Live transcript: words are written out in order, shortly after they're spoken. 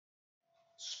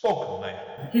Spoken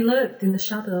Label. He lurked in the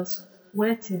shadows,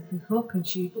 waiting and hoping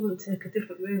she wouldn't take a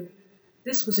different route.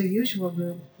 This was her usual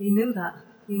room. He knew that.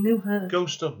 He knew her.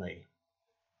 Ghost of Me,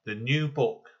 the new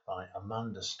book by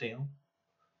Amanda Steele,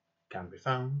 can be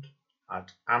found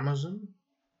at Amazon,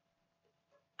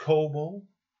 Kobo,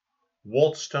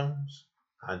 Waterstones,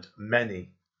 and many,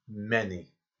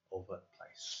 many other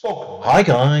places. Hi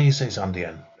guys, it's Andy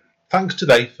N. Thanks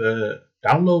today for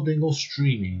downloading or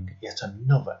streaming yet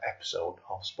another episode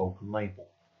of Spoken Label.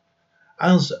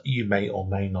 As you may or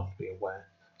may not be aware,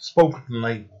 Spoken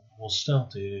Label was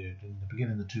started in the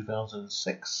beginning of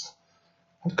 2006,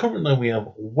 and currently we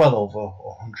have well over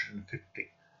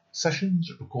 150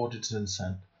 sessions recorded since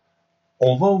then.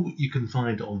 Although you can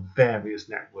find it on various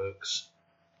networks,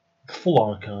 the full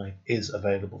archive is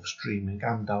available for streaming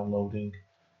and downloading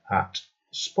at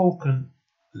Spoken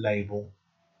Label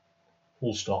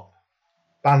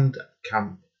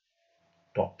bandcamp.com.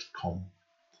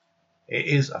 It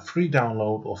is a free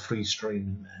download or free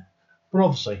stream in there, but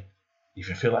obviously, if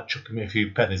you feel like chucking me a few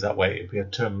pennies that way, it'd be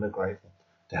eternally grateful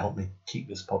to help me keep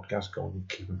this podcast going and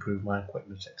keep improving my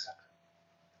equipment, etc.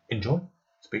 Enjoy.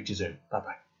 Speak to you soon. Bye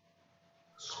bye.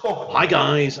 Hi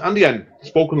guys, Andy N,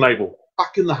 Spoken Label,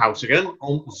 back in the house again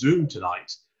on Zoom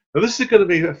tonight. Now this is going to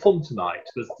be fun tonight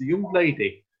because the young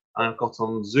lady I've got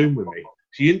on Zoom with me,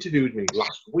 she interviewed me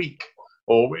last week,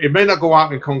 or it may not go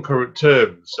out in concurrent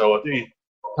terms, so I did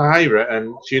hire her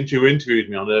and she interviewed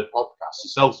me on her podcast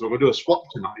herself, so we're going to do a swap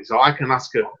tonight, so I can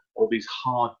ask her all these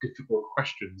hard, difficult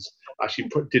questions that she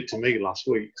did to me last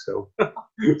week. So, do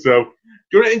you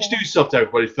want to introduce yourself to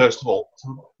everybody first of all?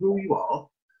 Tell them who you are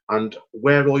and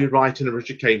where all your writing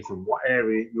originally came from, what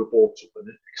area you were brought up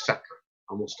in, etc.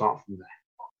 And we'll start from there.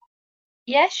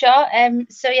 Yeah, sure.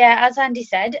 As Andy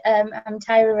said, I'm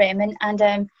Tyra Raymond, and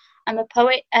I'm a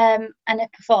poet and a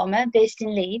performer based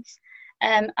in Leeds.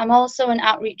 I'm also an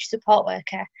outreach support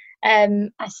worker.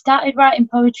 I started writing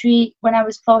poetry when I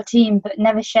was 14, but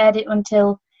never shared it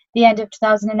until the end of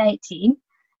 2018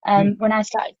 when I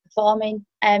started performing.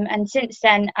 And since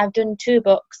then, I've done 2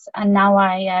 books, and now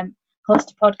I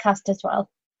host a podcast as well.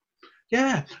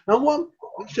 Yeah. Now, what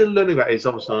I'm still learning about is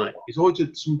obviously it's always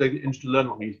something interesting to learn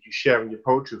when you're sharing your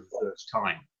poetry for the first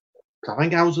time. I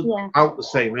think I was about the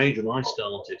same age when I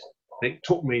started. And it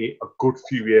took me a good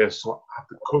few years to have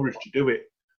the courage to do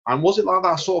it. And was it like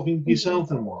that sort of thing for yourself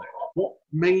then, was it? What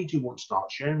made you want to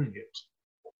start sharing it?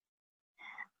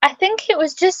 I think it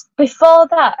was just before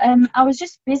that. I was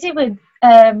just busy with,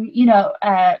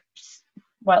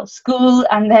 school,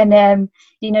 and then,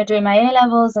 doing my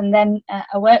A-levels, and then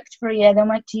I worked for a year, then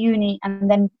went to uni, and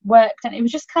then worked. And it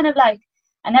was just kind of like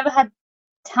I never had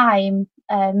time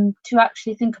to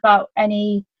actually think about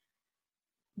any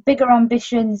bigger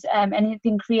ambitions,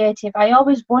 anything creative. I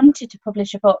always wanted to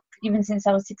publish a book, even since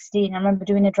I was 16. I remember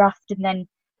doing a draft, and then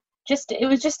it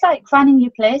was just like finding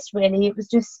your place, really. It was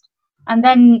just, and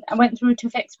then I went through a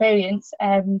tough experience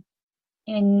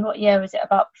in what year was it,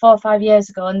 about 4 or 5 years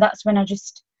ago, and that's when I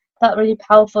just felt really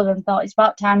powerful and thought it's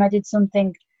about time I did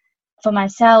something for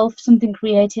myself, something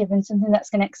creative and something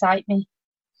that's going to excite me.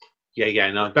 No,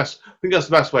 I think that's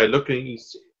the best way of looking.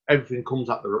 Everything comes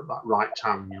at that right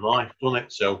time in your life, doesn't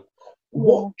it? So,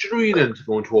 what drew you then to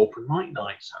go into open mic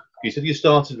nights? You said you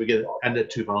started at the end of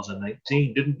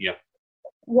 2018, didn't you?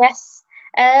 Yes.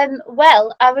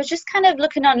 Well, I was just kind of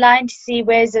looking online to see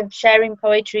ways of sharing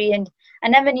poetry, and I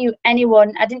never knew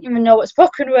anyone. I didn't even know what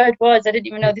spoken word was. I didn't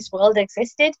even know this world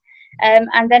existed.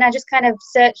 And then I just kind of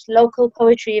searched local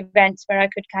poetry events where I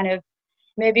could kind of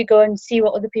maybe go and see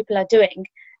what other people are doing.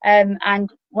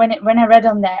 And when I read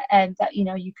on there that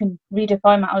you can read a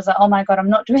poem, I was like, oh my god, I'm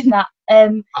not doing that.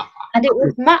 And it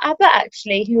was Matt Abbott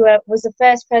actually who was the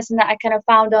first person that I kind of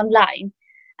found online,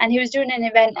 and he was doing an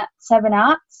event at 7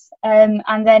 Arts.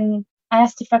 And then I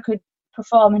asked if I could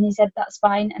perform, and he said that's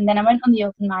fine. And then I went on the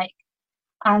open mic,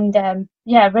 and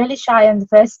really shy on the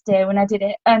first day when I did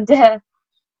it, and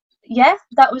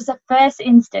that was the first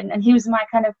instant, and he was my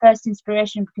kind of first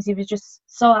inspiration because he was just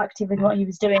so active in what he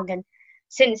was doing. And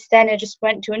since then I just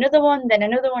went to another one, then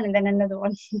another one, and then another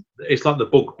one. It's like the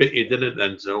bug bit you, didn't it,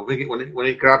 then? So I think when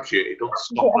it grabs you, it doesn't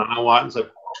stop. And now it's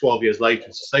like 12 years later,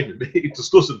 it's the same with me. It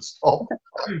just doesn't stop.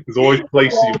 There's always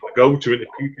places you want to go to and the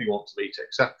people you want to meet,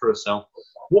 etc. So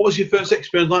what was your first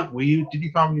experience like? Did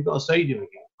you find you got a stadium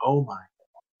again? Oh my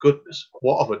goodness,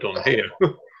 what have I done here?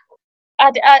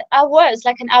 I was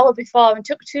like an hour before, and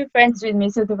took 2 friends with me,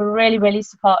 so they were really, really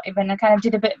supportive, and I kind of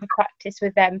did a bit of a practice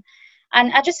with them.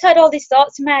 And I just had all these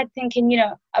thoughts in my head thinking,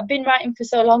 I've been writing for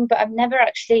so long, but I've never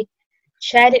actually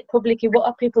shared it publicly. What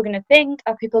are people going to think?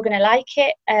 Are people going to like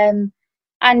it?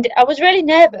 And I was really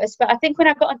nervous, but I think when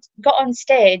I got on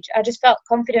stage, I just felt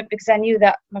confident because I knew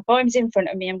that my poem's in front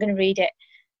of me, I'm going to read it.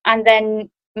 And then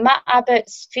Matt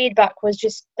Abbott's feedback was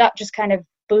just kind of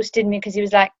boosted me, because he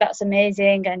was like, that's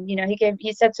amazing. And, you know,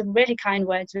 he said some really kind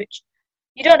words, which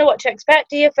you don't know what to expect,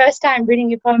 do you? First time reading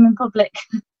your poem in public.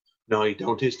 No, you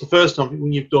don't. It's the first time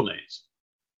when you've done it.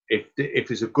 If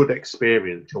it's a good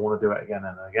experience, you'll want to do it again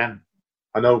and again.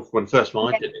 I know when first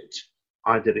I did it,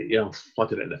 I did it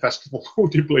in a festival.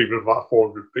 Would you believe it, about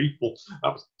 400 people?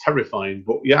 That was terrifying.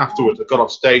 But yeah, afterwards I got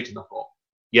off stage and I thought,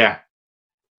 yeah,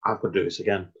 I've got to do this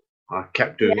again. I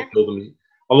kept doing it, building.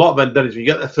 A lot of it then is when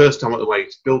you get the first time out of the way,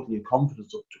 it's building your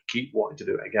confidence up to keep wanting to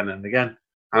do it again and again.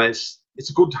 And it's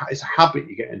a habit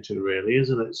you get into, really,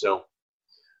 isn't it? So,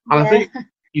 and I think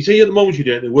you see at the moment you're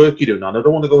doing the work you're doing, and I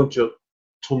don't want to go into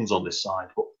tons on this side,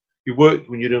 but you work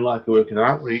when you're doing like working an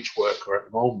outreach worker at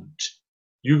the moment.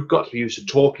 You've got to be used to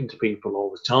talking to people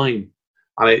all the time,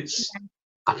 and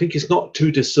I think it's not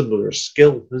too dissimilar a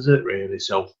skill, is it really?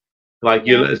 So, like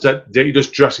you're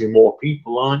just dressing more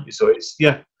people, aren't you? So it's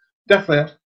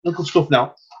definitely good stuff.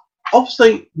 Now,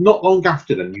 obviously, not long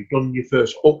after then, you've done your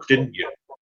first book, didn't you?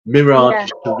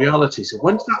 Mirage to Reality. So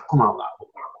when did that come out? That book?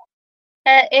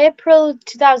 April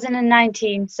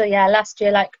 2019. So yeah, last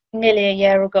year, like nearly a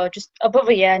year ago, just above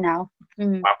a year now.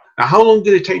 Wow. Now, how long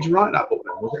did it take to write that book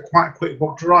then? Was it quite a quick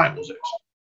book to write, was it?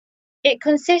 It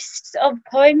consists of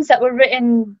poems that were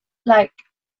written like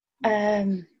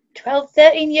 12,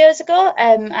 13 years ago,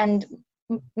 and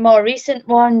more recent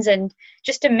ones, and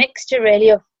just a mixture really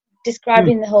of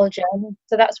describing the whole journey.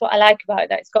 So that's what I like about it,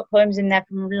 that it's got poems in there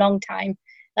from a long time,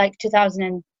 like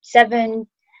 2007,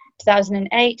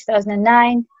 2008,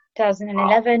 2009,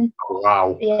 2011.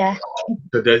 Wow. Yeah.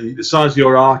 The size of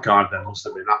your archive then must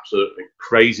have been absolutely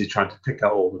crazy, trying to pick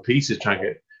out all the pieces, trying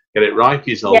to get it right for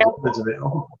yourself, isn't it?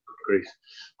 Oh, grief.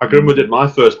 I can remember I did my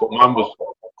first book. Mine was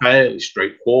fairly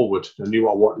straightforward. I knew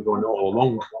what I wanted going all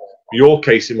along. In your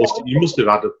case, you must have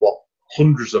had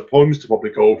hundreds of poems to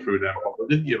probably go through then, probably,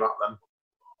 didn't you, back then?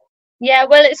 Yeah,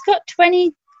 well, it's got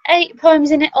 28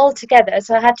 poems in it altogether,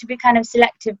 so I had to be kind of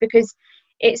selective, because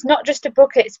it's not just a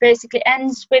book. It's basically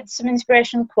ends with some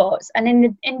inspirational quotes, and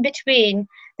in between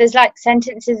there's like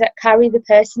sentences that carry the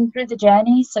person through the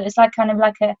journey. So it's like kind of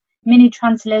like a mini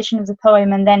translation of the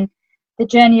poem, and then the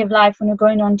journey of life when you're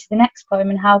going on to the next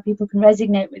poem, and how people can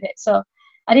resonate with it. So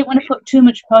I didn't want to put too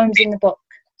much poems in the book.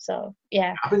 So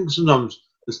yeah, I think sometimes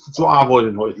that's what I've always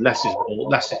enjoyed. Less is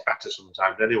better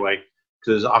sometimes, anyway.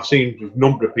 Because I've seen a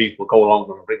number of people go along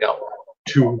and bring out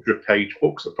 200-page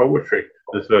books of poetry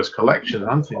in the first collection, and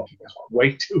I'm thinking that's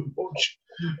way too much.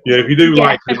 Yeah, if you do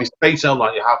like if it's based out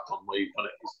like you have done, where you've done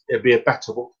it, it'd be a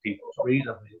better book for people to read,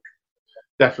 I think.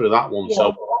 Definitely that one. Yeah.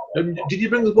 So, did you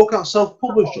bring the book out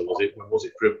self-published, or was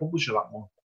it through a publisher, that one?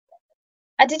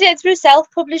 I did it through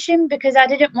self-publishing because I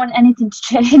didn't want anything to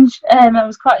change. I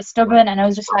was quite stubborn, and I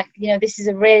was just like, this is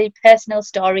a really personal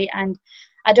story, and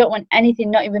I don't want anything,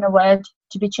 not even a word,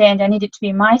 to be changed. I need it to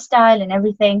be my style and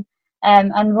everything.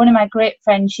 And one of my great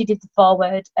friends, she did the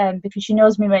foreword because she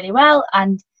knows me really well,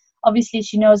 and obviously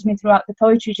she knows me throughout the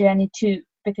poetry journey too,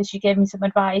 because she gave me some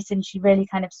advice and she really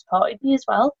kind of supported me as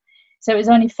well. So it was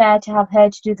only fair to have her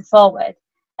to do the foreword.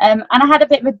 And I had a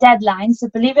bit of a deadline, so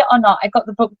believe it or not, I got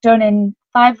the book done in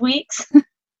 5 weeks.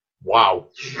 Wow.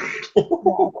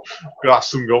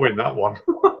 That's some going, that one.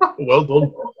 Well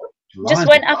done. Just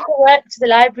went after work to the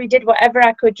library, did whatever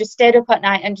I could, just stayed up at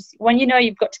night, and just when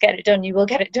you've got to get it done, you will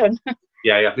get it done.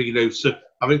 Yeah, I think so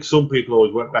I think some people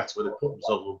always work better when they put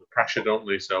themselves under pressure, don't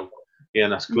they? So yeah,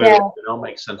 and that's clear. Yeah.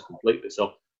 Makes sense completely.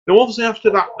 So now, obviously, after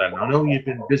that, then I know you've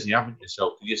been busy, haven't you?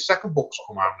 So your second book's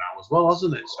come out now as well,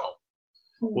 hasn't it? So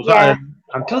was that?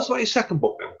 And tell us about your second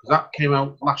book then, because that came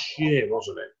out last year,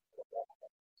 wasn't it?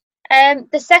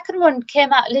 The second one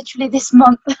came out literally this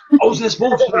month. Oh, was this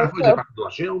month? I thought you were back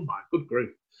last year. Oh my good grief!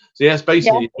 So yes,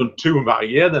 basically you've done two in about a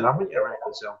year, then, haven't you? Right?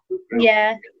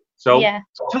 So, yeah.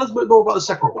 So tell us a bit more about the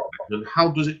second book and how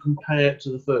does it compare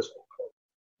to the first book?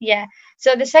 Yeah.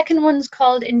 So the second one's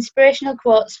called Inspirational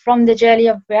Quotes from the Journey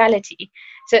of Reality.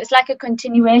 So it's like a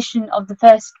continuation of the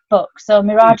first book. So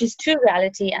Mirage is to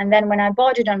Reality, and then when I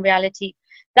boarded on Reality,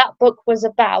 that book was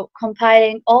about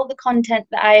compiling all the content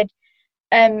that I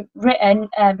had written,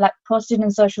 like posted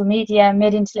on social media,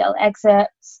 made into little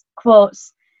excerpts,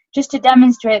 quotes, just to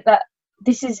demonstrate that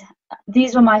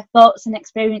these were my thoughts and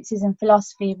experiences and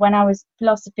philosophies when I was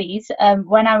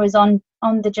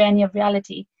on the journey of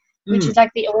reality, which is like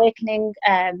the awakening,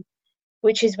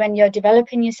 which is when you're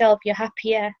developing yourself, you're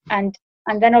happier, and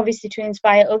then obviously to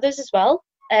inspire others as well.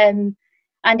 And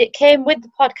it came with the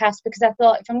podcast because I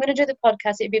thought if I'm going to do the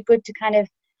podcast, it'd be good to kind of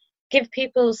give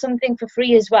people something for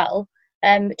free as well,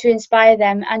 to inspire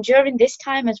them. And during this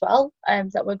time as well,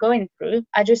 that we're going through,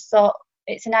 I just thought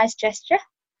it's a nice gesture.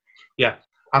 Yeah,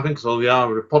 I think so. Yeah,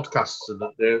 with the podcasts and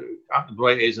the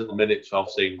way it is at the minute, so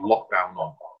obviously lockdown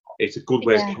on, it's a good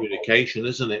way of communication,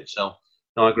 isn't it? So,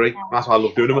 no, I agree. That's why I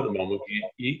love doing them at the moment.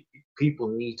 People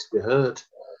need to be heard.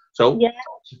 So,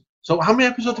 so how many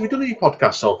episodes have you done of your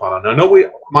podcast so far? I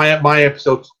know my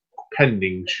episode's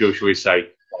pending, shall we say,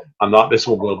 and that this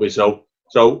one will be. So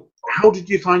how did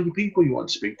you find the people you want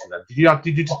to speak to then?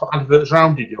 Did you just put adverts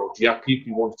around? Or do you have people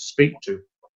you wanted to speak to?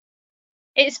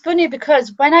 It's funny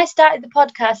because when I started the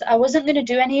podcast, I wasn't going to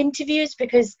do any interviews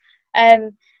because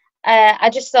I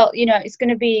just thought, it's going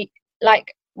to be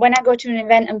like when I go to an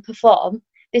event and perform,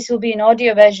 this will be an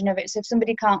audio version of it. So if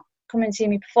somebody can't come and see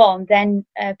me perform, then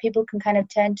people can kind of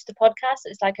turn to the podcast.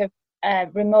 It's like a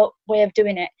remote way of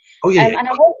doing it. Oh, yeah. And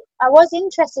I was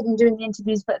interested in doing the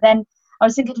interviews, but then I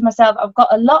was thinking to myself, I've got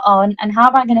a lot on, and how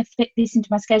am I going to fit this into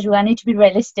my schedule? I need to be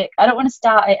realistic. I don't want to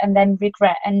start it and then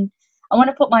regret, and I want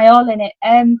to put my all in it.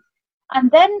 And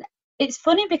then it's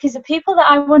funny because the people that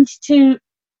I wanted to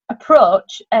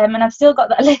approach, and I've still got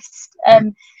that list,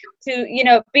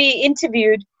 to be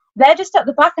interviewed, they're just at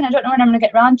the back, and I don't know when I'm going to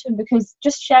get around to them, because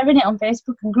just sharing it on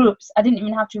Facebook and groups, I didn't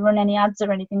even have to run any ads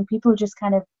or anything. People just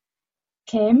kind of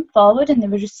came forward, and they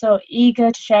were just so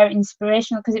eager to share it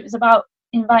inspirational, because it was about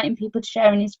inviting people to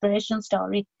share an inspirational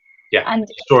story. Yeah, and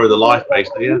story of the life,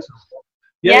 basically.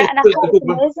 Yeah, and I thought it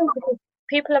was amazing because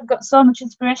people have got so much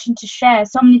inspiration to share,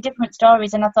 so many different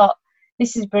stories, and I thought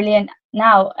this is brilliant.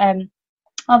 Now,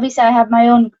 obviously, I have my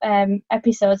own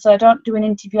episodes, so I don't do an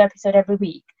interview episode every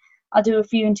week. I'll do a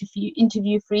few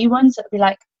interview-free ones. It'll be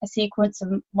like a sequence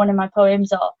of one of my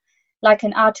poems, or like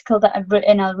an article that I've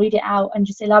written. I'll read it out and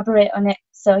just elaborate on it.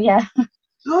 So yeah.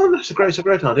 Oh, that's a great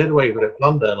idea. The way you've got it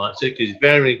planned there, like it's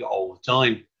varying all the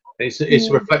time. It's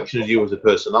a reflection of you as a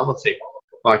personality.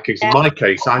 Like in my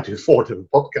case, I do 4 different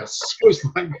podcasts. So it's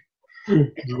like,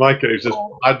 in my case,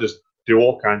 I just do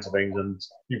all kinds of things, and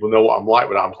people know what I'm like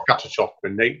when I'm catch a shop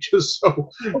in nature. So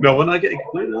when I get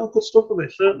good stuff from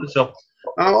it, certainly. So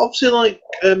obviously, like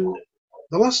the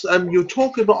last you were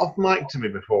talking about off mic to me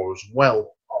before as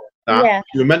well.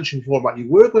 You mentioned before about you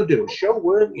were going to do a show,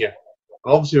 weren't you?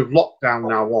 And obviously, with lockdown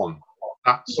now on,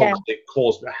 that's obviously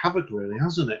caused a bit of havoc, really,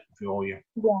 hasn't it, for you?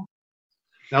 Yeah.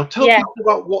 Now, tell people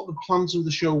about what the plans of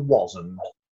the show was, and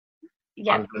we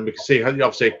can see how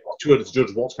obviously too early to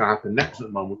judge what's going to happen next at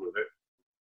the moment with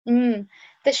it.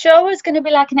 The show is going to be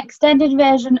like an extended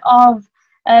version of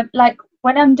like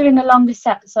when I'm doing a longer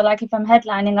set. So, like if I'm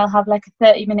headlining, I'll have like a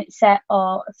 30-minute set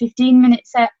or a 15-minute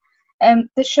set.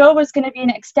 The show was going to be an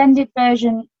extended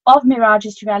version of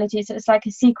Mirage's Reality, so it's like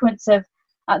a sequence of,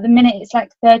 at the minute, it's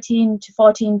like 13 to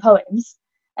 14 poems,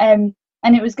 and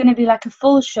it was going to be like a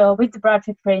full show with the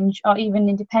Bradford Fringe, or even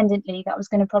independently. That was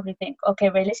going to probably think, okay,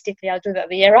 realistically, I'll do that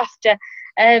the year after,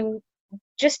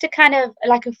 just to kind of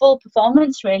like a full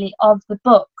performance, really, of the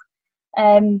book,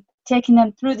 taking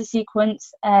them through the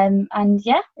sequence, and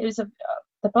yeah, it was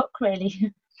the book,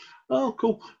 really. Oh,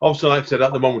 cool. Obviously, like I said,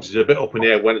 at the moment, it's a bit up in the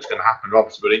air when it's going to happen,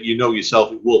 obviously, but you know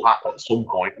yourself it will happen at some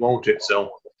point, won't it?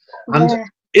 So, and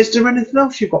is there anything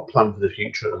else you've got planned for the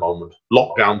future at the moment,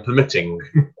 lockdown permitting?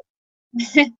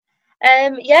 It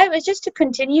was just to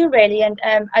continue, really, and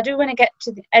I do want to get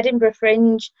to the Edinburgh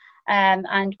Fringe,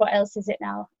 and what else is it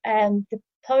now? The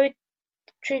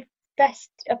Poetry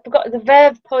Fest. I forgot, the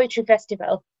Verve Poetry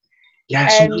Festival. Yeah,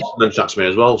 someone mentioned that to me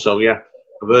as well. So yeah.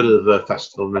 I've heard of the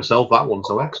festival myself, that one,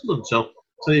 so excellent. So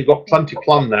you've got plenty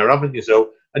planned there, haven't you? So,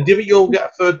 and do you think you'll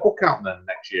get a third book out then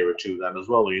next year or two then as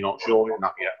well, or you're not sure in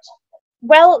that yet?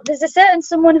 Well, there's a certain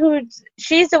someone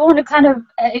she's the one who kind of,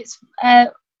 it's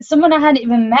someone I hadn't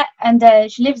even met, and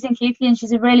she lives in Keighley, and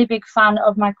she's a really big fan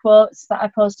of my quotes that I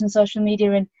post on social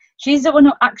media, and she's the one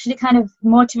who actually kind of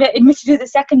motivated me to do the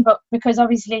second book, because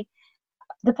obviously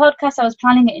the podcast, I was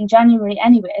planning it in January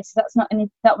anyway, so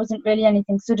that wasn't really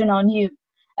anything sudden or new.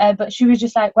 But she was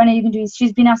just like, when are you going to do this?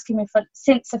 She's been asking me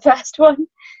since the first one.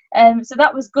 So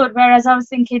that was good. Whereas I was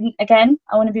thinking, again,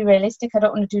 I want to be realistic. I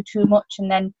don't want to do too much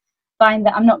and then find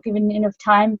that I'm not giving enough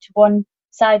time to one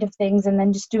side of things and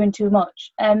then just doing too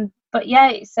much. But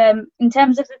yeah, it's in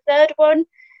terms of the third one,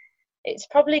 it's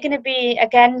probably going to be,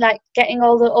 again, like getting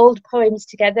all the old poems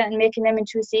together and making them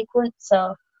into a sequence.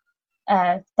 So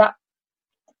that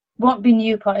won't be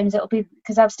new poems, it'll be,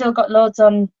 because I've still got loads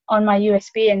on my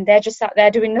USB and they're just sat there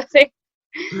doing nothing.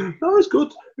 No, it's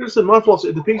good. Listen, my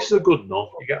philosophy, the pieces are good enough,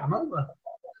 you get them out there.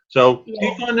 So do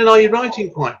you find that, are you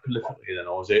writing quite prolifically then,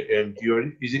 or is it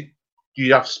do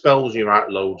you have spells you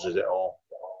write loads, is it all?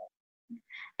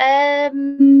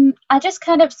 I just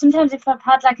kind of, sometimes if I've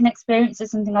had like an experience or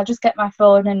something, I'll just get my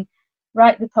phone and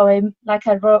write the poem like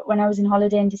I wrote when I was on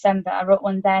holiday in December. I wrote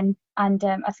one then, and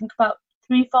I think about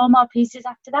 3-4 more pieces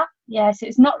after that. Yeah, so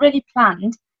it's not really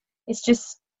planned. It's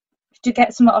just to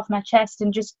get something off my chest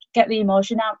and just get the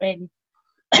emotion out, really.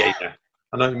 Yeah.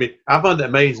 I know what you mean. I find it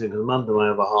amazing because Amanda, my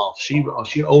other half,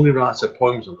 she only writes her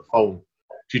poems on the phone.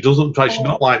 She doesn't try. She's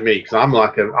not like me because I'm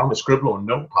a scribbler on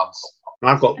notepads. And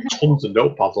I've got tons of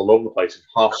notepads all over the place, with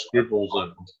half scribbles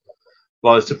and.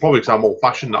 Well, it's probably because I'm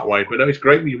old-fashioned that way. But no, it's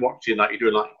great when you're watching that. You're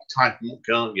doing like typing up,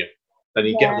 can't you? Then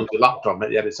you get onto your laptop.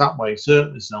 Yeah, it's that way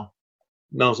certainly. So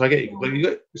no, so I get you. But you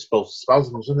get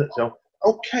spasms, isn't it? So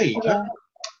okay. Yeah.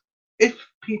 If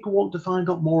people want to find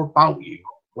out more about you,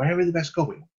 where are they best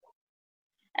going?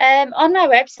 On my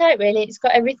website, really, it's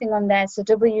got everything on there. So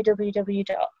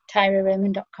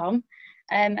www.tyraraymond.com,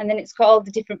 and then it's got all the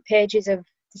different pages of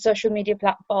the social media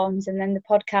platforms, and then the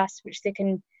podcast, which they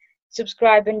can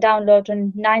subscribe and download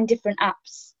on 9 different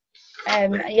apps.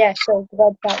 Yeah, so the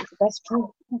website is the best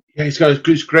tool. Yeah, it's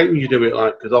great when you do it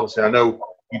like, because obviously I know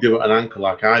you do it on Anchor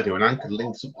like I do, and Anchor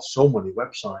links up to so many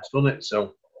websites, doesn't it?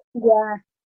 So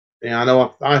yeah, I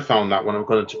know I found that when I'm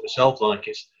going to myself, like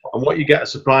it's, and what you get a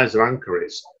surprise of Anchor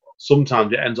is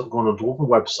sometimes it ends up going onto other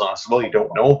websites well you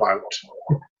don't know about.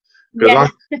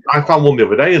 Because I found one the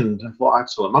other day and I thought I'd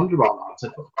tell Amanda about that. I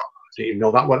said, I didn't even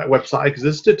know that website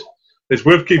existed. It's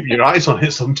worth keeping your eyes on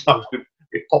it sometimes.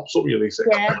 It pops up, you least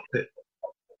expect it.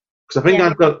 Because I think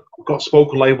I've got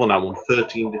Spoken Label now on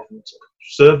 13 different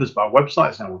servers by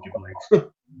websites now, would you believe?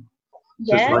 So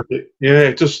it's like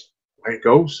it just where it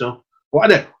goes. So, well,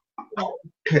 anyway,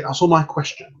 okay, that's all my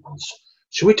questions.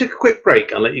 Shall we take a quick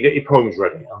break and let you get your poems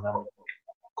ready, and then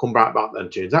come back then,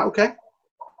 Jane? Is that okay?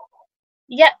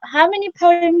 Yeah. How many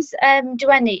poems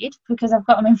do I need? Because I've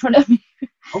got them in front of me.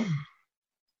 4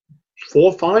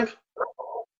 or 5.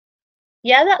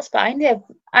 Yeah, that's fine. Yeah,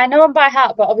 I know them by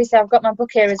heart, but obviously I've got my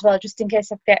book here as well, just in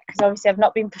case I forget, because obviously I've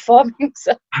not been performing.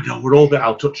 So I know we're all a bit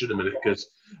out of touch in a minute because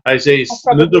I say it's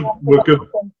we're good.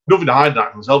 Nothing to hide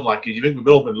that myself. Like you think we've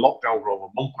all been locked down for over a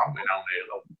month, haven't we? Down here,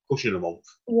 pushing a month.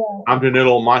 Yeah. I'm doing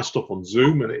all my stuff on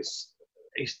Zoom, and it's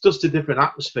just a different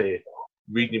atmosphere.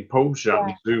 Reading poetry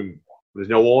on Zoom, there's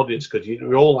no audience because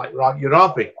you're all like, right, you're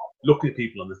happy looking at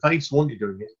people in the face, won't you?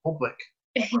 Doing it in public.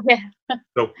 Yeah.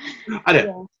 So,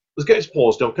 anyway, let's get this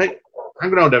paused, okay?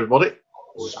 Hang around, everybody.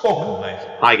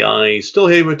 Hi guys, still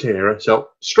here with Tara. So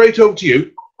straight over to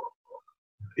you.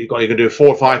 You're going to do 4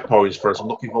 or 5 poems for us. I'm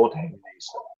looking forward to hearing these.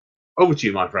 Over to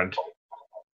you, my friend.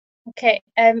 Okay,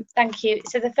 thank you.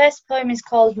 So the first poem is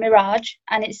called Mirage,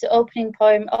 and it's the opening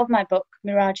poem of my book,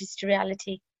 Mirages to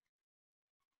Reality.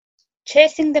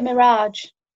 Chasing the mirage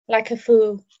like a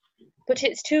fool, but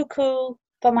it's too cool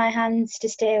for my hands to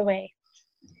stay away.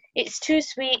 It's too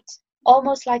sweet,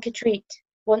 almost like a treat,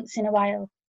 once in a while.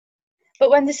 But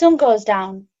when the sun goes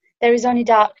down, there is only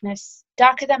darkness,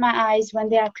 darker than my eyes when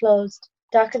they are closed,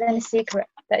 darker than a secret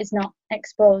that is not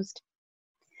exposed.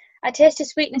 I taste the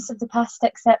sweetness of the past,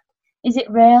 except, is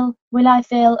it real? Will I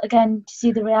fail again to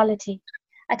see the reality?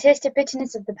 I taste the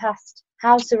bitterness of the past,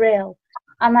 how surreal.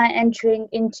 Am I entering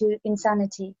into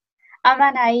insanity? Am I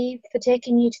naive for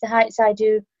taking you to the heights I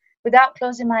do? Without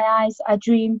closing my eyes, I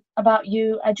dream about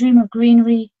you. I dream of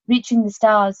greenery, reaching the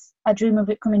stars. I dream of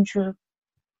it coming true.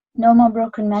 No more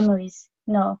broken memories,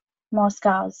 no, more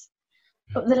scars.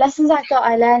 But the lessons I thought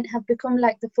I learned have become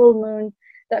like the full moon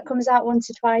that comes out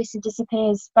once or twice and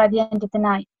disappears by the end of the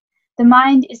night. The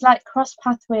mind is like cross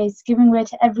pathways giving way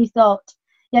to every thought,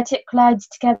 yet it collides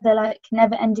together like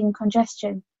never-ending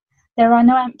congestion. There are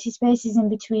no empty spaces in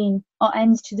between or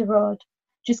ends to the road,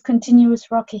 just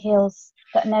continuous rocky hills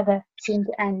that never seem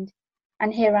to end.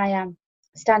 And here I am,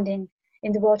 standing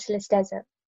in the waterless desert,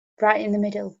 right in the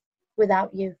middle,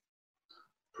 without you.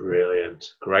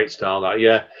 Brilliant. Great style, that.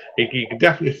 Yeah, you can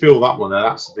definitely feel that one there.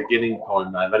 That's the beginning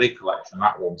point there of any collection,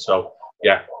 that one. So,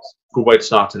 yeah, good way to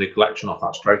start any collection off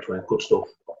that straight away. Good stuff.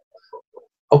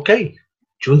 Okay, do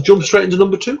you want to jump straight into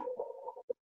number 2?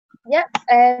 Yep.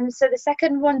 So the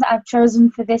second one that I've chosen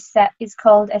for this set is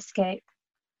called Escape.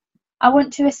 I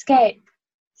want to escape,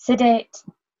 sedate,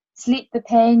 sleep the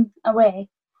pain away.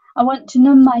 I want to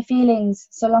numb my feelings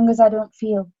so long as I don't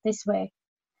feel this way.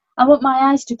 I want my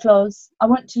eyes to close. I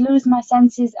want to lose my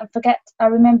senses and forget I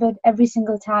remembered every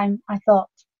single time I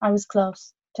thought I was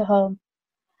close to home.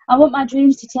 I want my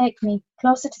dreams to take me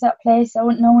closer to that place. I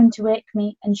want no one to wake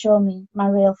me and show me my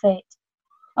real fate.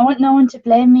 I want no one to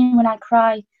blame me when I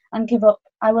cry and give up.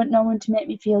 I want no one to make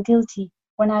me feel guilty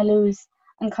when I lose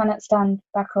and cannot stand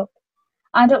back up.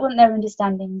 I don't want their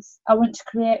understandings. I want to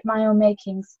create my own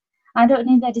makings. I don't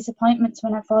need their disappointments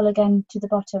when I fall again to the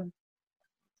bottom.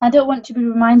 I don't want to be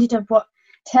reminded of what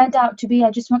turned out to be.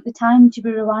 I just want the time to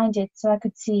be rewinded so I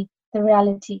could see the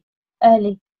reality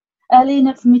early. Early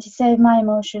enough for me to save my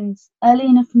emotions, early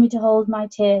enough for me to hold my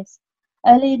tears,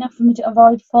 early enough for me to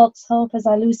avoid false hope as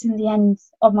I loosened the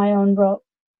ends of my own rope,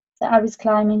 that I was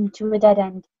climbing to a dead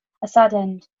end, a sad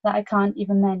end that I can't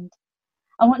even mend.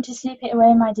 I want to sleep it away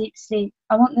in my deep sleep.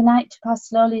 I want the night to pass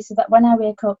slowly so that when I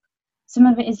wake up, some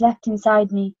of it is left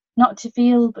inside me, not to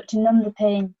feel but to numb the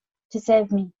pain, to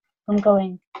save me from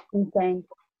going insane.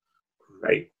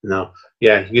 Great. No,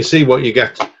 yeah, you see what you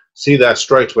get. See there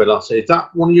straight away. That's it. Is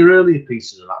that one of your earlier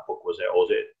pieces in that book? Was it, or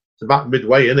was it? It's about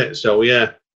midway, isn't it? So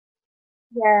yeah.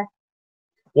 Yeah.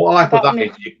 What I like about About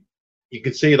that is you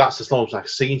can see that's just almost like a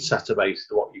scene setter based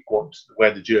to what you want,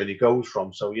 where the journey goes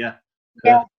from. So yeah.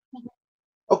 Yeah.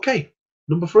 Okay.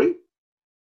 Number 3.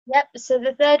 Yep. So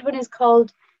the third one is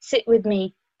called Sit With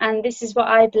Me. And this is what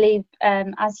I believe,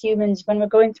 as humans, when we're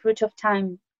going through a tough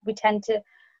time, we tend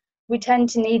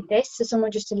to need this, so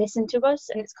someone just to listen to us,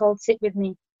 and it's called Sit With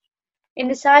Me. In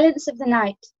the silence of the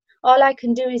night, all I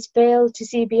can do is fail to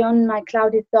see beyond my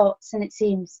clouded thoughts, and it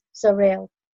seems so real.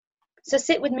 So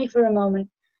sit with me for a moment,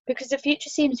 because the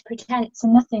future seems pretense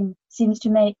and nothing seems to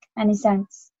make any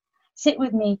sense. Sit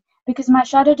with me, because my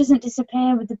shadow doesn't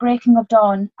disappear with the breaking of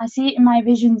dawn. I see it in my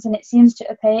visions, and it seems to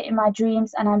appear in my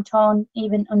dreams, and I'm torn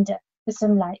even under the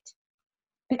sunlight.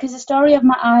 Because the story of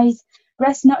my eyes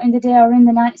rests not in the day or in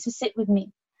the night, so sit with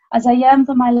me, as I yearn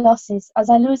for my losses, as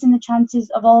I lose in the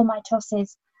chances of all my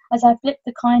tosses, as I flip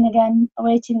the coin again,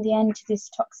 awaiting the end to this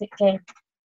toxic game.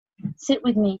 Sit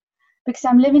with me, because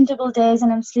I'm living double days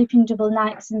and I'm sleeping double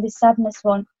nights, and this sadness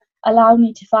won't allow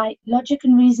me to fight. Logic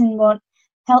and reason won't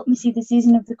help me see the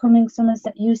season of the coming summers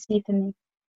that you see for me.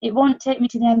 It won't take me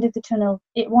to the end of the tunnel.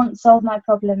 It won't solve my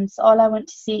problems. All I want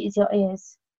to see is your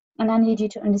ears, and I need you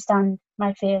to understand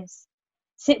my fears.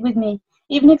 Sit with me,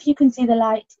 even if you can see the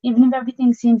light, even if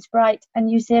everything seems bright, and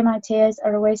you say my tears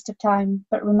are a waste of time,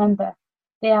 but remember,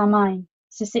 they are mine,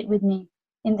 so sit with me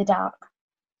in the dark.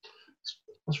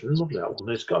 That's really lovely, that one.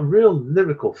 It's got a real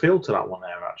lyrical feel to that one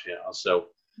there, actually. So,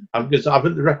 because I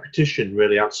think the repetition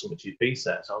really adds something to your piece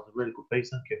there. So, it's a really good piece.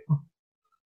 Thank you.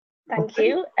 Thank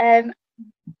you.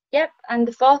 Yep, and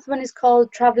the fourth one is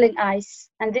called Travelling Ice,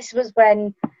 and this was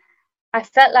when I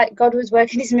felt like God was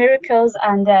working his miracles,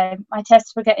 and my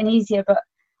tests were getting easier, but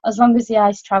as long as the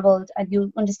ice travelled, and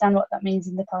you'll understand what that means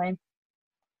in the poem.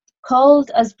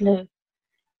 Cold as blue,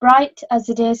 bright as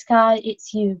the day sky,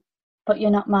 it's you, but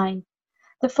you're not mine.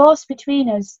 The force between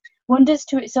us wanders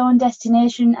to its own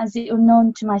destination as the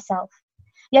unknown to myself.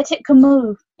 Yet it can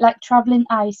move like travelling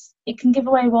ice. It can give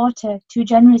away water too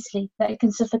generously that it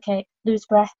can suffocate, lose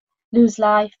breath, lose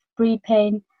life, breed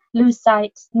pain, lose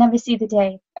sight, never see the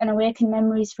day, and awaken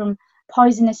memories from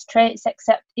poisonous traits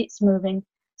except it's moving,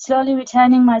 slowly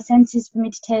returning my senses for me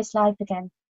to taste life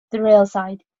again. The real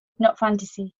side, not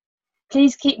fantasy.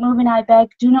 Please keep moving, I beg.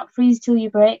 Do not freeze till you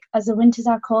break, as the winters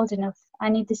are cold enough. I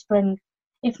need the spring.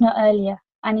 If not earlier,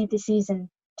 I need the season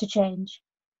to change.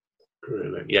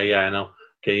 Brilliant. Yeah, I know.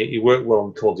 Okay, you worked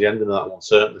well towards the end of that one,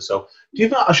 certainly. So,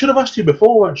 I should have asked you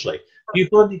before, actually. Do you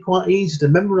find it quite easy to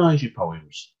memorise your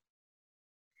poems?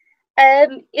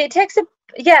 It takes if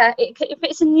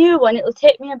it's a new one, it'll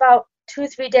take me about 2 or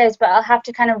 3 days, but I'll have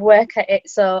to kind of work at it.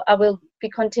 So I will be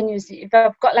continuously. If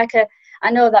I've got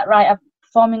I know that I'm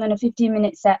performing on a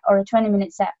 15-minute set or a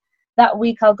 20-minute set. That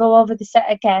week I'll go over the set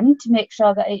again to make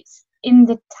sure that it's in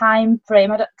the time frame,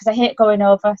 because I hate going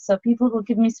over, so people will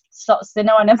give me slots, they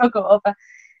know I never go over.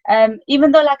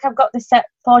 Even though I've got the set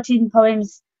 14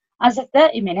 poems as a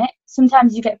 30-minute,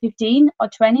 sometimes you get 15 or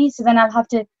 20, so then I'll have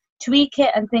to tweak it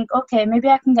and think, okay, maybe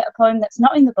I can get a poem that's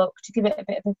not in the book to give it a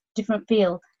bit of a different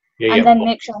feel, then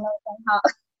make sure I know it by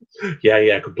heart.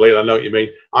 Yeah, completely. I know what you mean.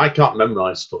 I can't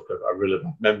memorise stuff. I've got a really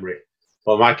bad memory.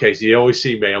 Well, in my case, you always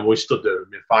see me, I'm always stood there with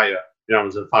my fire. I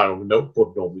was in fire with a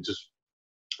notebook normally,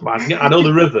 I know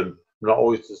the rhythm, not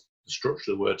always the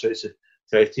structure of the word. So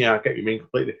yeah, I get you mean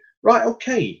completely. Right,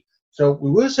 okay. So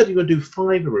we were said you were going to do 5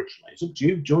 originally. It's up to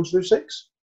you. Do you want to do 6?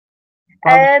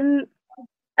 I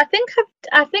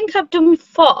think I've done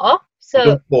 4. So you've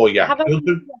done 4, yeah. I've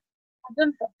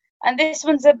done 4. And this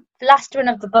one's the last one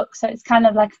of the book, so it's kind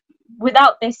of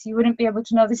without this, you wouldn't be able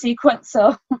to know the sequence.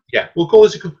 So yeah, we'll call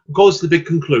this the big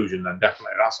conclusion then.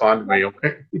 Definitely, that's fine with me.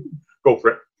 Okay, go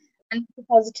for it. And it's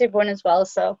a positive one as well.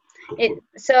 So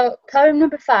poem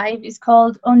number 5 is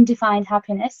called Undefined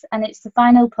Happiness, and it's the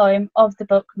final poem of the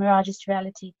book Mirages to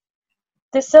Reality.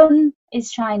 The sun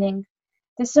is shining.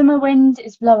 The summer wind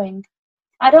is blowing.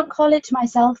 I don't call it to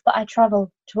myself, but I travel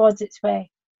towards its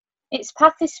way. Its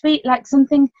path is sweet like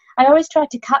something I always try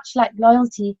to catch like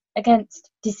loyalty against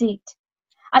deceit.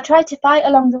 I tried to fight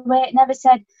along the way, it never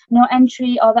said no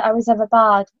entry or that I was ever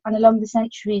barred, and along the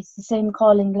centuries the same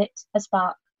calling lit a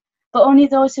spark. But only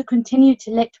those who continue to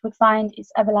lit would find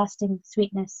its everlasting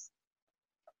sweetness.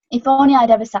 If only I'd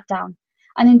ever sat down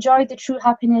and enjoyed the true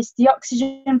happiness, the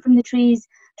oxygen from the trees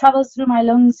travels through my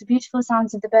lungs, the beautiful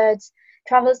sounds of the birds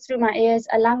travels through my ears,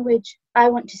 a language I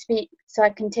want to speak so I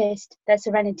can taste their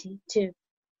serenity too.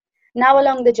 Now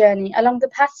along the journey, along the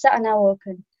paths that are now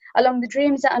open, along the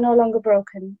dreams that are no longer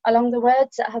broken, along the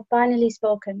words that have finally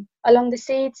spoken, along the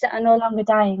seeds that are no longer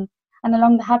dying, and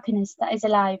along the happiness that is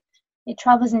alive, it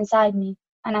travels inside me,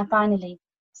 and I finally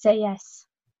say yes.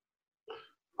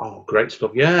 Oh, great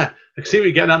stuff. Yeah, I see what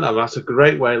you're getting at now. That's a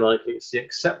great way. Like, it's the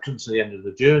acceptance at the end of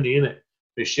the journey, isn't it?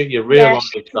 But shit, you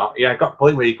realise that, I got a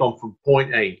point where you've gone from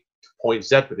point A to point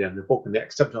Z at the end of the book, and the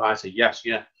acceptance, I say, yes,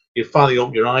 yeah. You finally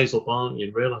open your eyes up, aren't you,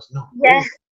 and realise, no. Yeah.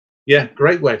 Yeah,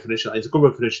 great way of finishing. It's a good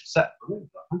way to finish the set.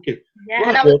 Thank you.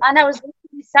 Yeah, right, and I was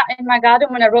sat in my garden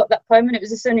when I wrote that poem, and it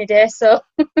was a sunny day, so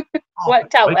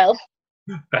worked out well.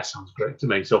 That sounds great to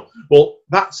me. So, well,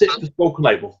 that's it for Spoken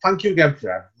Label. Thank you again for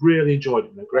that. I've really enjoyed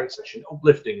it. A great session,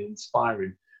 uplifting and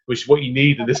inspiring, which is what you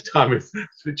need in this time of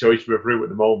situation we're through at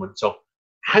the moment. So,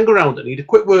 hang around. I need a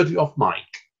quick word off mic.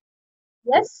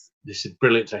 Yes. This is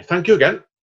brilliant today. Thank you again.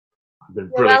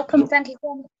 You're welcome. Thank you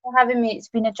so much for having me. It's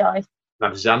been a joy.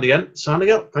 That is Andy again,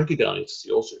 signing out. Thank you, guys. See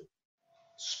you all soon.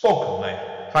 Spoken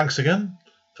Label. Thanks again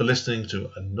for listening to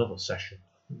another session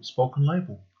of Spoken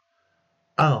Label.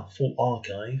 Our full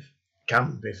archive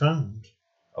can be found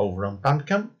over on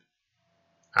Bandcamp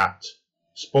at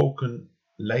Spoken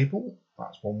Label.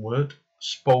 That's one word.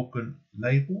 Spoken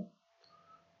Label.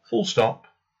 Full stop.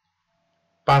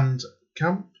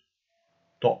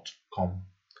 Bandcamp.com.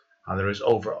 And there is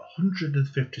over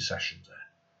 150 sessions there.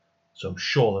 So I'm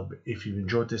sure that if you've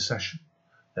enjoyed this session,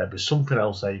 there'll be something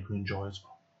else there you can enjoy as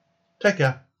well. Take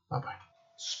care. Bye-bye.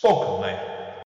 Spoken Label.